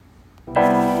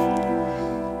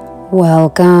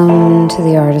Welcome to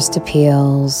the Artist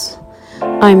Appeals.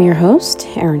 I'm your host,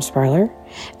 Erin Sparler,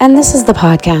 and this is the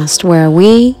podcast where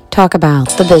we talk about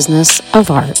the business of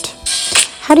art.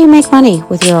 How do you make money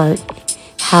with your art?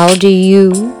 How do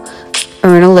you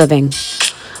earn a living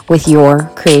with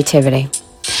your creativity?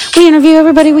 We interview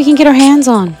everybody we can get our hands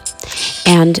on,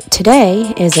 and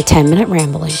today is a 10-minute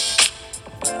rambling.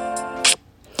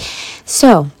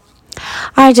 So,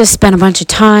 I just spent a bunch of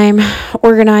time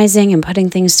organizing and putting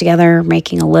things together,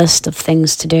 making a list of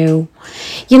things to do.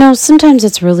 You know, sometimes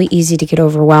it's really easy to get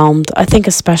overwhelmed. I think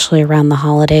especially around the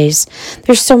holidays.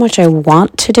 There's so much I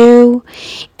want to do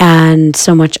and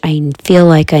so much I feel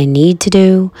like I need to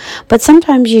do. But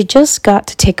sometimes you just got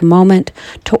to take a moment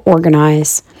to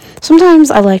organize. Sometimes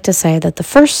I like to say that the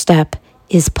first step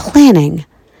is planning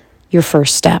your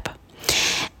first step.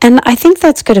 And I think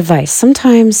that's good advice.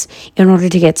 Sometimes in order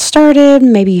to get started,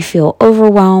 maybe you feel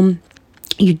overwhelmed.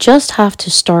 You just have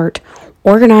to start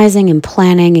organizing and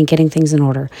planning and getting things in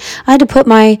order. I had to put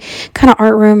my kind of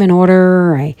art room in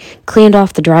order. I cleaned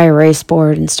off the dry erase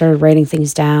board and started writing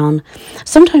things down.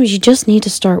 Sometimes you just need to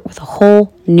start with a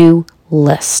whole new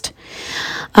list.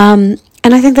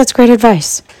 And I think that's great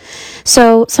advice.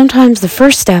 So sometimes the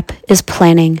first step is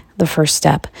planning the first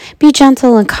step. Be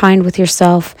gentle and kind with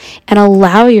yourself and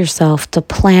allow yourself to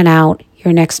plan out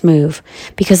your next move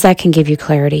because that can give you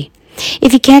clarity.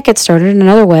 If you can't get started,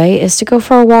 another way is to go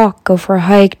for a walk, go for a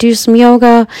hike, do some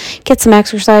yoga, get some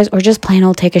exercise, or just plain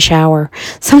old take a shower.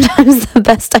 Sometimes the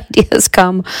best ideas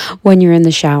come when you're in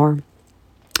the shower.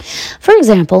 For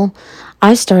example,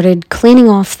 I started cleaning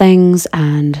off things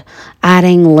and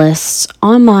adding lists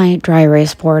on my dry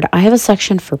erase board. I have a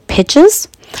section for pitches.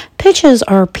 Pitches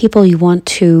are people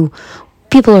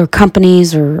or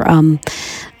companies or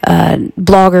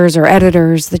bloggers or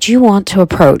editors that you want to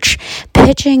approach.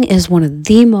 Pitching is one of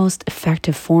the most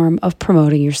effective form of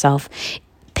promoting yourself.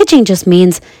 Pitching just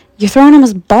means you're throwing them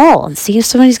a ball and see if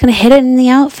somebody's going to hit it in the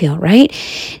outfield, right?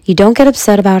 You don't get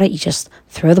upset about it. You just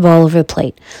throw the ball over the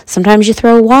plate. Sometimes you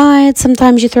throw wide,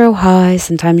 sometimes you throw high,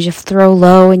 sometimes you throw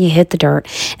low and you hit the dirt.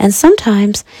 And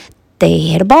sometimes they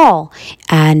hit a ball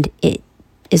and it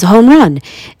is a home run.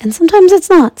 And sometimes it's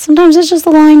not. Sometimes it's just a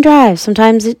line drive.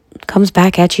 Sometimes it comes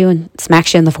back at you and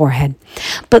smacks you in the forehead.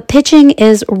 But pitching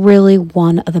is really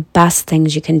one of the best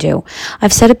things you can do.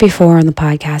 I've said it before on the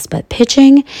podcast, but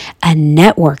pitching and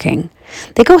networking,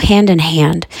 they go hand in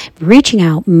hand. Reaching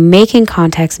out, making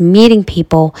contacts, meeting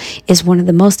people is one of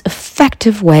the most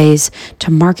effective ways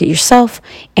to market yourself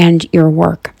and your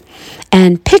work.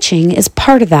 And pitching is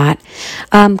part of that.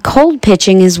 Cold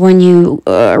pitching is when you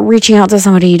reaching out to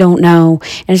somebody you don't know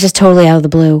and it's just totally out of the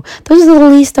blue. Those are the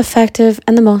least effective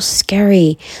and the most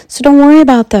scary. So don't worry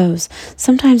about those.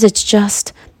 Sometimes it's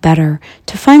just better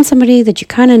to find somebody that you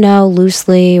kind of know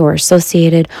loosely or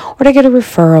associated, or to get a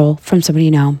referral from somebody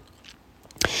you know.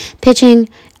 Pitching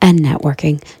and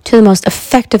networking, two of the most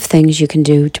effective things you can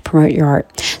do to promote your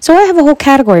art. So I have a whole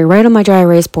category right on my dry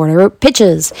erase board. I wrote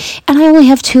pitches, and I only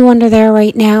have 2 under there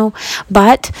right now,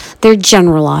 but they're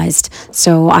generalized.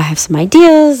 So I have some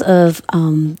ideas of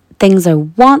things I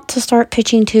want to start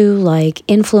pitching to, like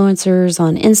influencers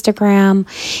on Instagram.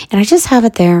 And I just have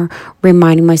it there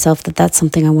reminding myself that that's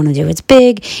something I want to do. It's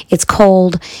big, it's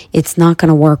cold, it's not going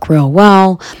to work real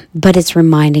well, but it's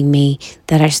reminding me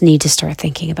that I just need to start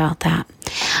thinking about that.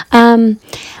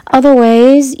 Other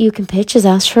ways you can pitch is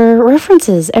ask for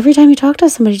references. Every time you talk to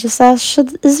somebody, just ask,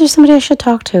 is there somebody I should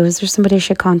talk to? Is there somebody I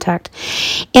should contact?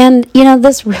 And, you know,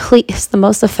 this really is the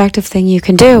most effective thing you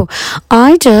can do.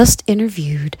 I just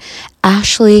interviewed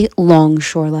Ashley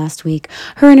Longshore last week.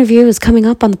 Her interview is coming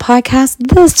up on the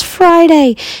podcast this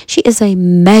Friday. She is a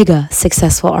mega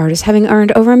successful artist, having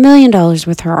earned over $1 million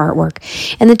with her artwork.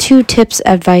 And the 2 tips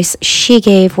advice she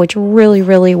gave, which really,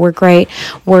 really were great,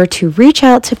 were to reach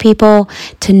out to people,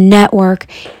 to network,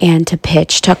 and to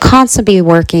pitch, to constantly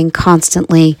be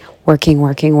constantly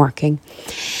working.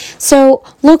 So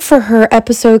look for her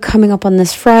episode coming up on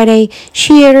this Friday.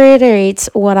 She reiterates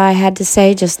what I had to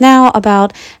say just now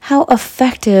about how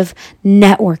effective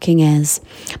networking is.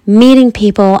 Meeting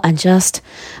people and just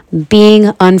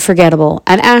being unforgettable.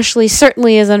 And Ashley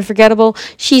certainly is unforgettable.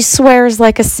 She swears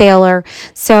like a sailor.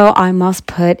 So I must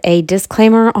put a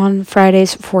disclaimer on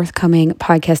Friday's forthcoming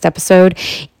podcast episode.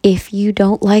 If you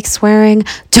don't like swearing,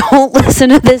 don't listen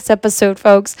to this episode,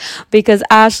 folks, because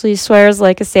Ashley swears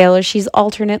like a sailor. She's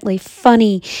alternately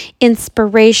funny,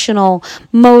 inspirational,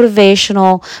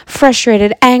 motivational,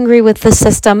 frustrated, angry with the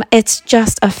system. It's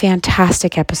just a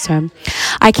fantastic episode.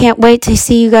 I can't wait to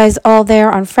see you guys all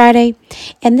there on Friday.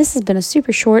 And this has been a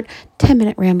super short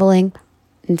 10-minute rambling.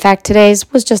 In fact,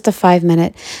 today's was just a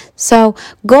 5-minute. So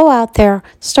go out there,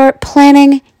 start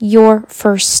planning your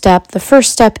first step. The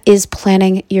first step is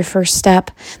planning your first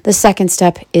step. The second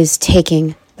step is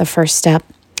taking the first step.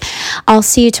 I'll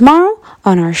see you tomorrow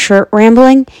on our short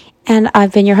rambling, and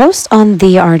I've been your host on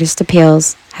The Artist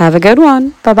Appeals. Have a good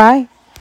one. Bye-bye.